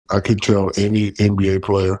I could tell any NBA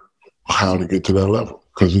player how to get to that level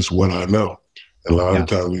because it's what I know. And a lot of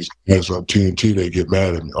times these guys on TNT, they get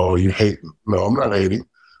mad at me. Oh, you're hating. No, I'm not hating.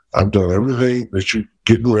 I've done everything that you're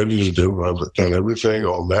getting ready to do. I've done everything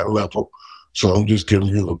on that level. So I'm just giving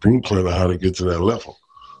you the blueprint of how to get to that level.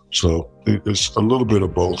 So it's a little bit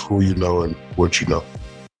of both, who you know and what you know.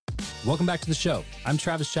 Welcome back to the show. I'm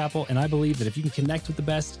Travis Chappell, and I believe that if you can connect with the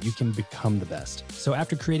best, you can become the best. So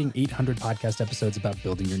after creating 800 podcast episodes about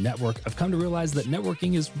building your network, I've come to realize that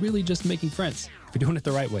networking is really just making friends, if you're doing it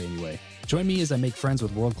the right way anyway. Join me as I make friends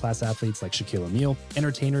with world-class athletes like Shaquille O'Neal,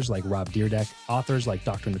 entertainers like Rob Dyrdek, authors like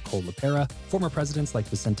Dr. Nicole LePera, former presidents like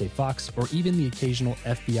Vicente Fox, or even the occasional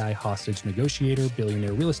FBI hostage negotiator,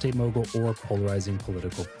 billionaire real estate mogul, or polarizing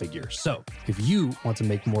political figure. So if you want to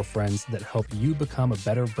make more friends that help you become a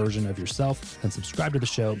better version of yourself, then subscribe to the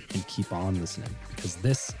show and keep on listening, because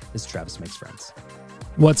this is Travis Makes Friends.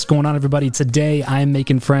 What's going on, everybody? Today, I'm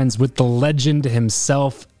making friends with the legend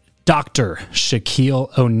himself, Dr.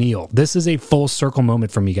 Shaquille O'Neal. This is a full circle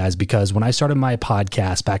moment for me, guys, because when I started my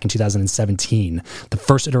podcast back in 2017, the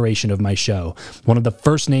first iteration of my show, one of the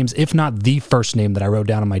first names, if not the first name that I wrote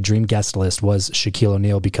down on my dream guest list was Shaquille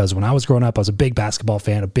O'Neal, because when I was growing up, I was a big basketball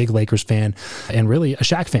fan, a big Lakers fan, and really a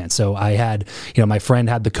Shaq fan. So I had, my friend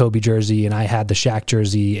had the Kobe jersey and I had the Shaq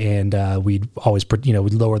jersey, and we'd always,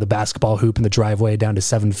 we'd lower the basketball hoop in the driveway down to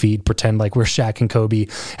 7 feet, pretend like we're Shaq and Kobe.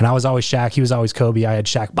 And I was always Shaq, he was always Kobe. I had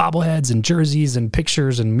Shaq bobbleheads and jerseys and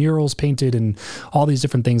pictures and murals painted and all these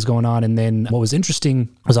different things going on. And then what was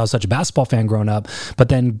interesting was I was such a basketball fan growing up, but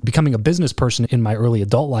then becoming a business person in my early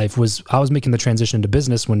adult life was I was making the transition into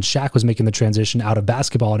business when Shaq was making the transition out of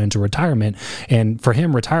basketball and into retirement. And for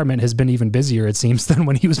him, retirement has been even busier, it seems, than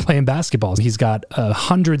when he was playing basketball. He's got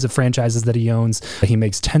hundreds of franchises that he owns. He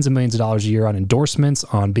makes tens of millions of dollars a year on endorsements,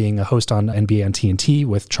 on being a host on NBA on TNT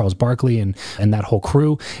with Charles Barkley and that whole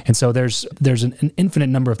crew. And so there's an infinite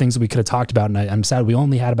number of things that we could have talked about. And I'm sad we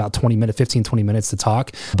only had about 20 minutes to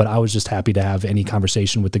talk, but I was just happy to have any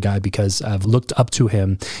conversation with the guy because I've looked up to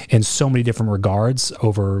him in so many different regards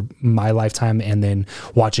over my lifetime, and then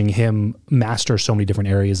watching him master so many different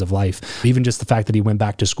areas of life. Even just the fact that he went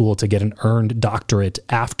back to school to get an earned doctorate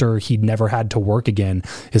after he'd never had to work again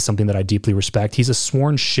is something that I deeply respect. He's a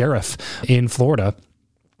sworn sheriff in Florida.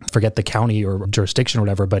 Forget the county or jurisdiction or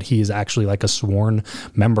whatever, but he is actually like a sworn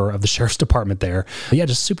member of the sheriff's department there. But yeah,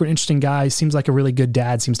 just super interesting guy. Seems like a really good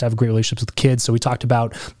dad, seems to have great relationships with the kids. So we talked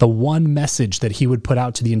about the one message that he would put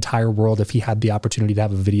out to the entire world if he had the opportunity to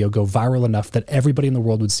have a video go viral enough that everybody in the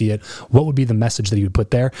world would see it. What would be the message that he would put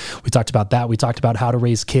there? We talked about that. We talked about how to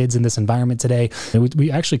raise kids in this environment today. And we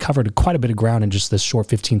actually covered quite a bit of ground in just this short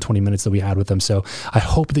 15, 20 minutes that we had with him. So I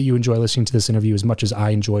hope that you enjoy listening to this interview as much as I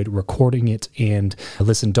enjoyed recording it. And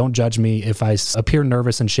listen, don't judge me if I appear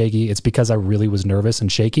nervous and shaky. It's because I really was nervous and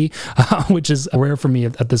shaky, which is rare for me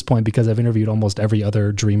at this point because I've interviewed almost every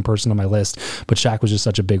other dream person on my list. But Shaq was just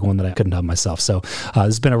such a big one that I couldn't help myself. So this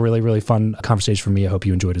has been a really, really fun conversation for me. I hope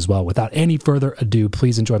you enjoyed as well. Without any further ado,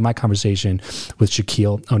 please enjoy my conversation with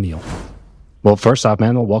Shaquille O'Neal. Well, first off,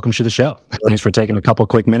 man, welcome to the show. Thanks for taking a couple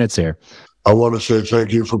quick minutes here. I want to say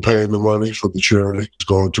thank you for paying the money for the charity. It's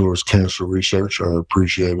going towards cancer research. I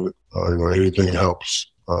appreciate it. Anything helps.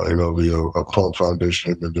 The Plum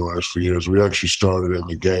Foundation have been doing this for years. We actually started in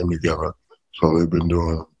the game together. So they've been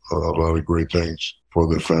doing a lot of great things for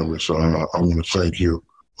their family. So I want to thank you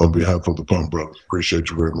on behalf of the Plum Brothers. Appreciate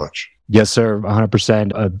you very much. Yes, sir.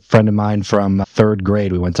 100%. A friend of mine from third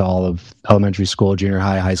grade, we went to all of elementary school, junior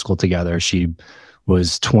high, high school together. She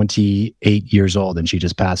was 28 years old and she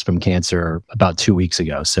just passed from cancer about 2 weeks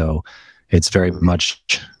ago. So it's very much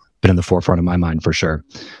been in the forefront of my mind for sure.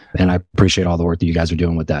 And I appreciate all the work that you guys are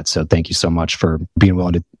doing with that. So thank you so much for being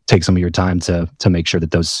willing to take some of your time to make sure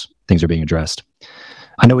that those things are being addressed.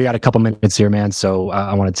 I know we got a couple minutes here, man. So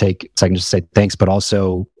I want to take a second just to say thanks, but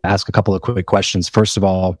also ask a couple of quick questions. First of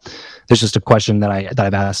all, there's just a question that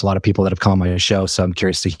I've asked a lot of people that have come on my show. So I'm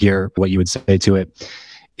curious to hear what you would say to it.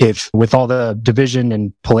 If with all the division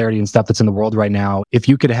and polarity and stuff that's in the world right now, if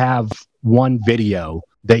you could have one video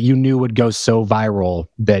that you knew would go so viral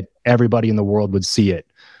that everybody in the world would see it,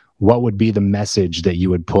 what would be the message that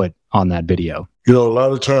you would put on that video? A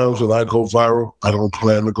lot of times when I go viral, I don't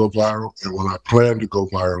plan to go viral. And when I plan to go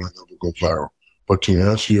viral, I never go viral. But to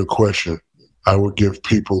answer your question, I would give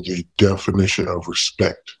people the definition of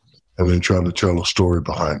respect and then try to tell a story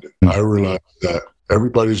behind it. I realize that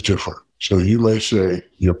everybody's different. So you may say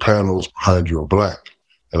your panels behind you are black.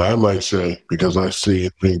 And I might say, because I see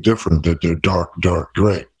it being different, that they're dark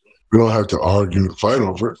gray. We don't have to argue and fight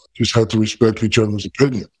over it. Just have to respect each other's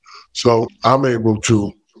opinion. So I'm able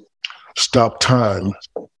to stop time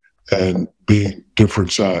and be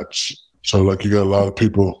different sides. So like you got a lot of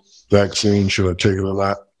people, vaccine, should I take it or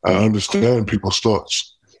not? I understand people's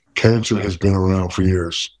thoughts. Cancer has been around for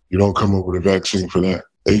years. You don't come up with a vaccine for that.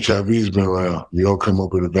 HIV has been around. You don't come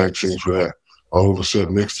up with a vaccine for that. All of a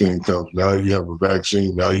sudden, next thing comes, now you have a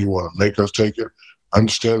vaccine. Now you want to make us take it. I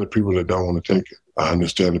understand the people that don't want to take it. I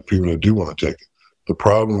understand the people that do want to take it. The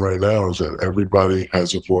problem right now is that everybody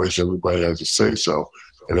has a voice, everybody has a say-so,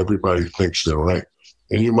 and everybody thinks they're right.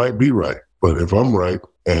 And you might be right, but if I'm right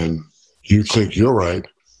and you think you're right,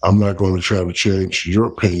 I'm not going to try to change your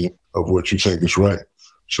opinion of what you think is right.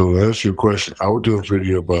 So to answer your question, I would do a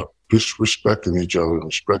video about just respecting each other, and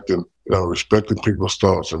respecting people's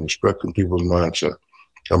thoughts and respecting people's mindset.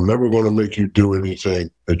 I'm never going to make you do anything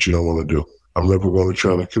that you don't want to do. I'm never going to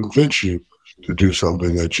try to convince you to do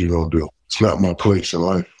something that you don't do. It's not my place in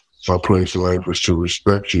life. My place in life is to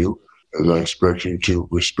respect you as I expect you to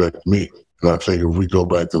respect me. And I think if we go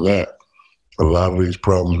back to that, a lot of these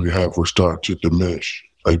problems we have will start to diminish.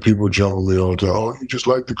 Like people jump on me all the time, oh, you just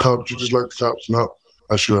like the cops, you just like the cops. No,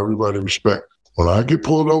 I show everybody respect. When I get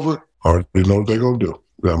pulled over, I already know what they're going to do.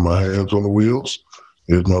 Got my hands on the wheels.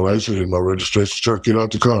 Here's my license, here's my registration check, get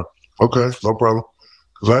out the car. Okay, no problem.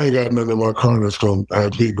 Because I ain't got nothing in my car that's going to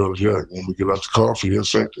have me go to jail. When we get out the car for your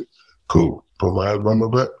safety, cool. Put my hands on my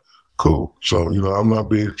back, cool. So, I'm not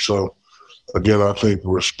being, so again, I think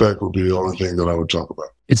respect would be the only thing that I would talk about.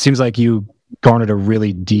 It seems like you garnered a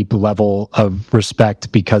really deep level of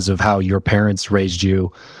respect because of how your parents raised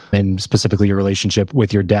you, and specifically your relationship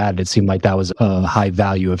with your dad. It seemed like that was a high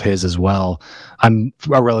value of his as well. I'm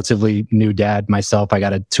a relatively new dad myself. I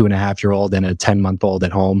got a 2.5-year-old and a 10-month-old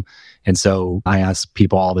at home. And so I ask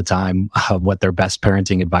people all the time what their best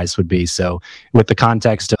parenting advice would be. So with the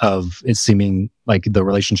context of it seeming like the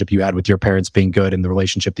relationship you had with your parents being good and the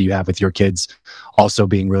relationship that you have with your kids also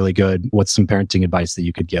being really good, what's some parenting advice that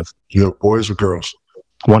you could give? You have boys or girls?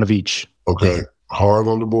 One of each. Okay. Hard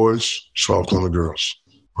on the boys, soft on the girls,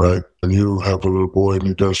 right? And you have a little boy and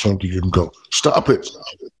he does something, you can go, stop it.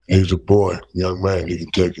 He's a boy, young man, he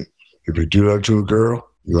can take it. If you do that to a girl,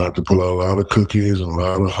 you have to pull out a lot of cookies and a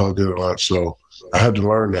lot of hugging, So I had to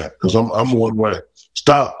learn that because I'm one way.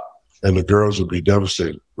 Stop. And the girls would be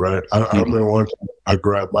devastated, right? I remember one time I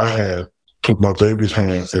grabbed my hand, took my baby's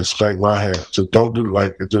hand and spanked my hand. So don't do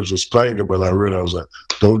like, it was a spanking, but I realized like,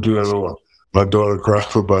 don't do that at all. My daughter cried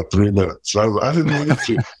for about 3 minutes. So I didn't need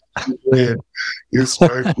to. Man, you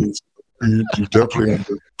spank me. You definitely have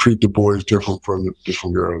to treat the boys different from the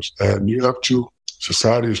different girls. And you have to,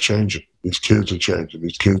 society is changing. These kids are changing.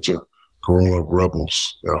 These kids are grown up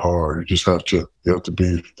rebels. They're hard. You have to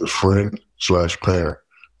be the friend/parent.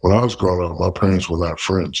 When I was growing up, my parents were not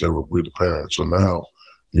friends. They were the parents. So now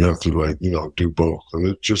you have to do both. And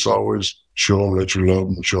it's just always show them that you love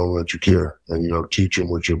them, show them that you care, and, teach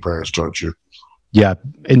them what your parents taught you. Yeah.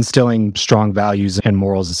 Instilling strong values and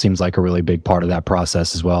morals, it seems like a really big part of that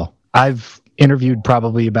process as well. I've interviewed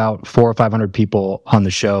probably about 400 or 500 people on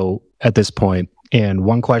the show at this point. And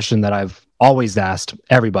one question that I've always asked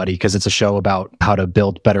everybody, because it's a show about how to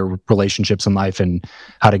build better relationships in life and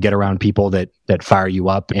how to get around people that fire you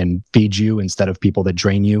up and feed you instead of people that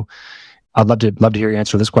drain you. I'd love to hear your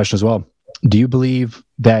answer to this question as well. Do you believe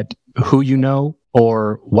that who you know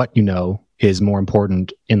or what you know is more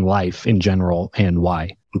important in life in general, and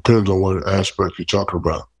why? Depends on what aspect you're talking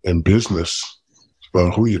about. In business, it's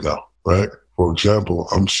about who you know, right? For example,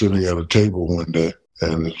 I'm sitting at a table one day,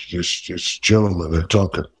 and it's this gentlemen, they're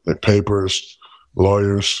talking. They're papers,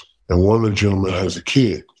 lawyers, and one of the gentlemen has a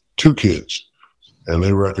kid, 2 kids. And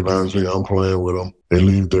they recognize me, I'm playing with them. They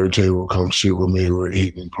leave their table, come sit with me, we're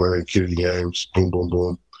eating, playing kiddie games, boom, boom,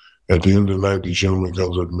 boom. At the end of the night, the gentleman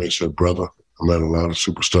comes up to me and said, brother, I met a lot of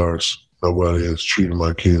superstars. Nobody has treated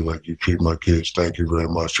my kids like you treat my kids. Thank you very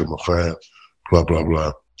much. I'm a fan, blah, blah,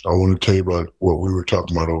 blah. I want to tell you about what we were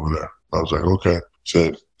talking about over there. I was like, okay.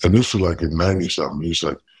 Said, and this was like in 90-something. He's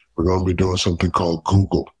like, we're going to be doing something called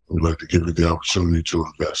Google. We'd like to give you the opportunity to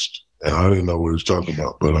invest. And I didn't know what he was talking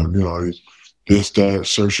about, but that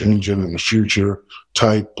search engine in the future,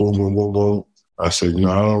 type, boom, boom, boom, boom. I said, I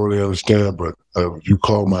don't really understand, but if you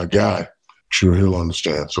call my guy, sure he'll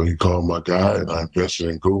understand. So he called my guy and I invested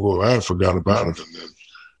in Google. I had forgot about it. And then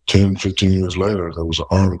 10, 15 years later, there was an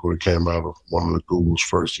article that came out of one of the Google's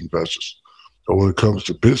first investors. So when it comes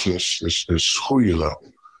to business, it's who you know.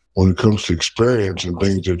 When it comes to experience and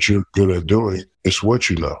things that you're good at doing, it's what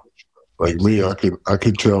you know. Like me, I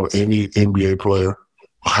can tell any NBA player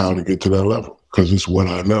how to get to that level because it's what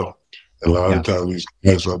I know. And a lot of times these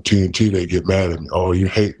guys on TNT, they get mad at me. Oh, you're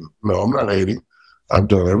hating. No, I'm not hating. I've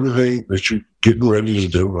done everything that you're getting ready to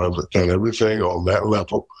do. I've done everything on that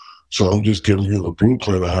level So I'm just giving you the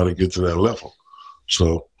blueprint of how to get to that level.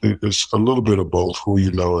 So it's a little bit of both, who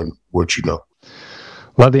you know and what you know.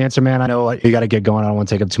 Love the answer, man. I know you got to get going. I don't want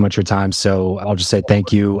to take up too much of your time. So I'll just say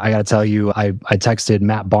thank you. I got to tell you, I texted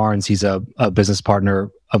Matt Barnes. He's a business partner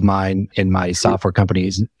of mine in my software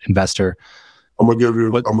company's investor. I'm gonna give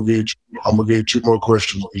you 2 more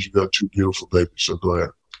questions because you got 2 beautiful babies. So go ahead.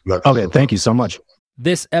 Okay, thank you so much.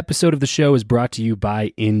 This episode of the show is brought to you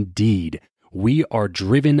by Indeed. We are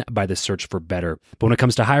driven by the search for better. But when it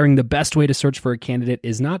comes to hiring, the best way to search for a candidate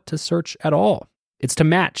is not to search at all. It's to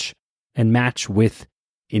match, and match with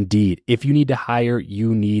Indeed. If you need to hire,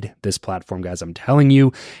 you need this platform, guys. I'm telling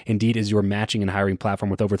you, Indeed is your matching and hiring platform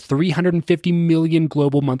with over 350 million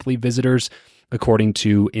global monthly visitors, according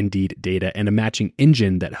to Indeed data, and a matching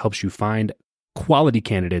engine that helps you find quality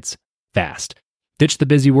candidates fast. Ditch the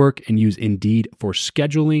busy work and use Indeed for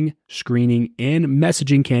scheduling, screening, and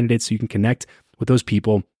messaging candidates so you can connect with those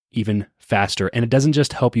people even faster. And it doesn't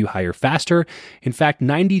just help you hire faster. In fact,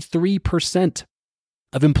 93%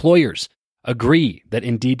 of employers agree that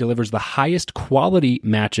Indeed delivers the highest quality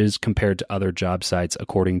matches compared to other job sites,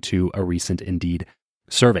 according to a recent Indeed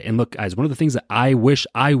survey. And look, guys, one of the things that I wish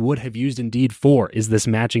I would have used Indeed for is this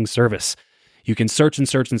matching service. You can search and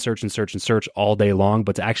search and search and search and search all day long,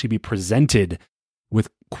 but to actually be presented with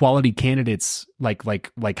quality candidates,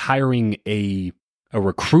 like hiring a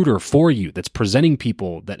recruiter for you that's presenting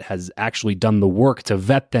people that has actually done the work to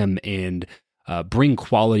vet them and bring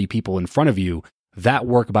quality people in front of you, that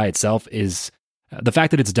work by itself is the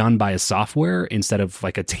fact that it's done by a software instead of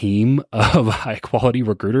like a team of high quality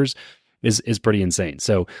recruiters is pretty insane.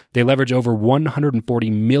 So they leverage over 140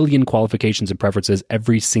 million qualifications and preferences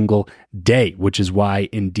every single day, which is why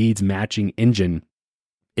Indeed's matching engine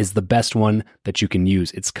is the best one that you can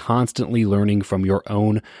use. It's constantly learning from your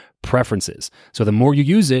own preferences. So the more you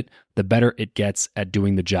use it, the better it gets at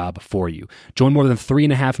doing the job for you. Join more than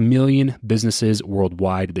 3.5 million businesses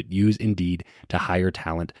worldwide that use Indeed to hire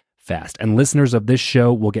talent fast. And listeners of this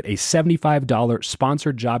show will get a $75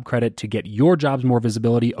 sponsored job credit to get your jobs more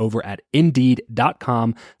visibility over at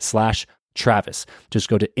Indeed.com/Travis. Just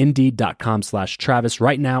go to Indeed.com/Travis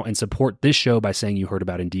right now and support this show by saying you heard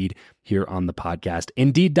about Indeed here on the podcast.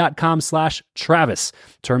 Indeed.com/Travis.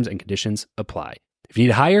 Terms and conditions apply. If you need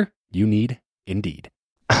to hire, you need Indeed.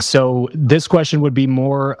 So this question would be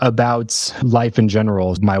more about life in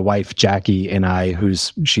general. My wife, Jackie, and I,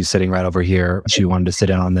 she's sitting right over here. She wanted to sit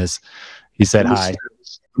in on this. He said hi.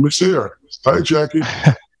 Let me see her. Hi, Jackie.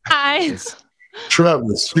 Hi.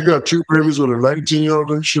 Travis, you got 2 babies with a 19-year-old.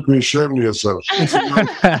 You should be ashamed of yourself.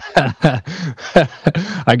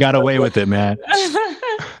 I got away with it, man.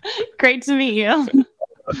 Great to meet you.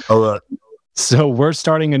 All right. So we're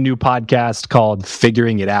starting a new podcast called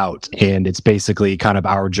Figuring It Out. And it's basically kind of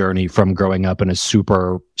our journey from growing up in a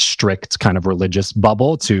super strict kind of religious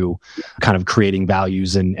bubble to kind of creating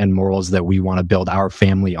values and morals that we want to build our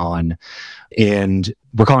family on. And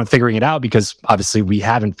we're calling it Figuring It Out because obviously we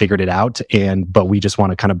haven't figured it out, but we just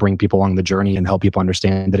want to kind of bring people along the journey and help people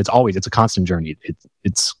understand that it's a constant journey.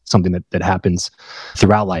 It's something that happens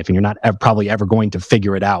throughout life, and you're not probably ever going to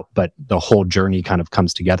figure it out, but the whole journey kind of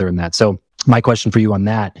comes together in that. So my question for you on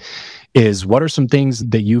that is, what are some things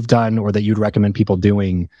that you've done or that you'd recommend people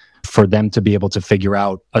doing for them to be able to figure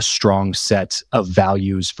out a strong set of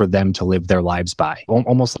values for them to live their lives by?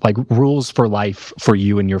 Almost like rules for life for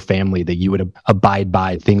you and your family that you would abide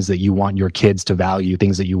by, things that you want your kids to value,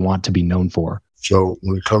 things that you want to be known for. So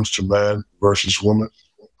when it comes to man versus woman,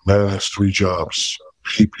 man has 3 jobs: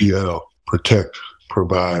 PPL, protect,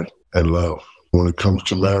 provide, and love. When it comes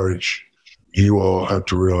to marriage, you all have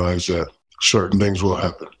to realize that certain things will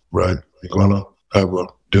happen, right? You're going to have a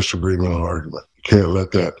disagreement or argument. You can't let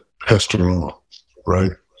that pester on, right?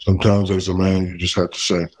 Sometimes as a man, you just have to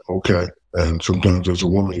say, okay. And sometimes as a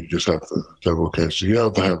woman, you just have to say, okay. So you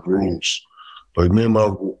have to have rules. Like me and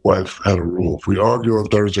my wife had a rule. If we argue on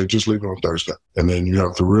Thursday, just leave it on Thursday. And then you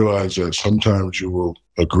have to realize that sometimes you will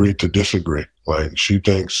agree to disagree. Like she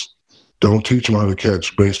thinks, don't teach them how to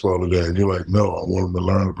catch baseball today. And you're like, no, I want them to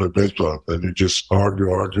learn to play baseball. And you just argue.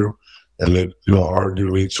 And then,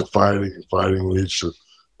 argue leads to fighting, and fighting leads to,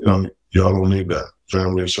 y'all don't need that.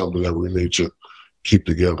 Family is something that we need to keep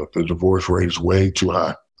together. The divorce rate is way too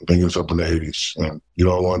high. I think it's up in the 80s. And you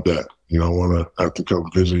don't want that. You don't want to have to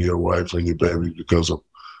come visit your wife and your baby because of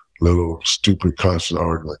little stupid constant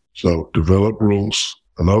argument. So develop rules.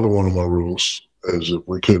 Another one of my rules is if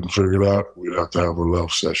we couldn't figure it out, we'd have to have a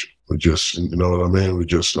love session. We just, you know what I mean? We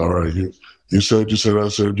just, all right, you said, I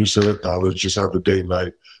said, you said it. Now let's just have a date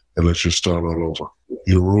night and let's just start all over.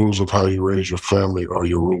 Your rules of how you raise your family are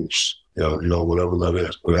your rules. whatever that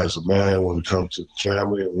is. But as a man, when it comes to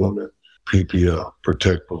family and women, PPL,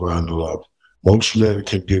 protect, provide, and love. Most men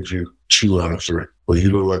can give you 2 out of 3, but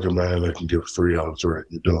you look like a man that can give 3 out of 3.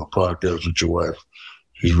 You're doing a podcast with your wife.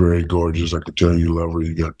 She's very gorgeous. I can tell you love her.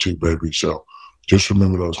 You got 2 babies. So just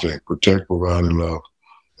remember those things. Protect, provide, and love.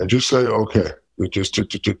 And just say, okay. Just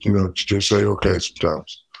say okay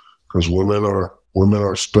sometimes. Because women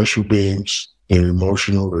are special beings. They're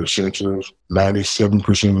emotional. They're sensitive.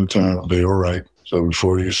 97% of the time, they are right. So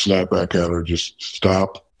before you snap back at her, just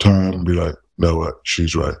stop, time, and be like, know what?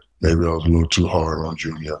 She's right. Maybe I was a little too hard on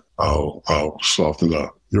Junior. I'll soften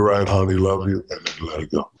up. You're right, honey. Love you. And then let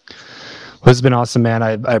it go. Well, it's been awesome, man.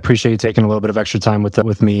 I appreciate you taking a little bit of extra time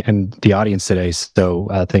with me and the audience today. So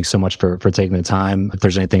thanks so much for taking the time. If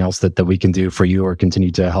there's anything else that we can do for you or continue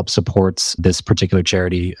to help support this particular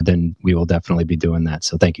charity, then we will definitely be doing that.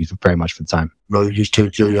 So thank you very much for the time. No, you just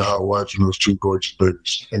take care of your hot wife and those 2 gorgeous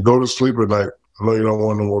babies. And go to sleep at night. I know you don't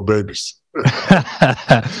want no more babies.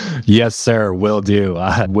 Yes, sir. Will do.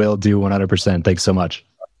 I will do 100%. Thanks so much.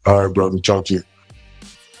 All right, brother. Talk to you.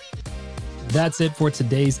 That's it for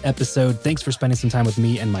today's episode. Thanks for spending some time with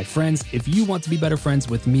me and my friends. If you want to be better friends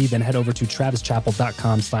with me, then head over to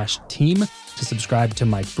travischappell.com/team to subscribe to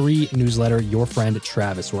my free newsletter, Your Friend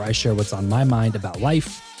Travis, where I share what's on my mind about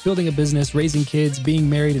life, building a business, raising kids, being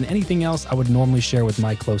married, and anything else I would normally share with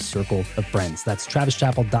my close circle of friends. That's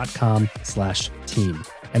travischappell.com/team.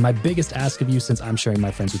 And my biggest ask of you, since I'm sharing my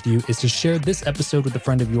friends with you, is to share this episode with a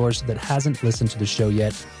friend of yours that hasn't listened to the show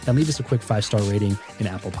yet, and leave us a quick 5-star rating in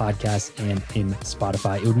Apple Podcasts and in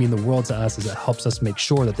Spotify. It would mean the world to us as it helps us make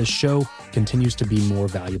sure that this show continues to be more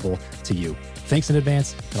valuable to you. Thanks in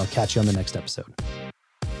advance, and I'll catch you on the next episode.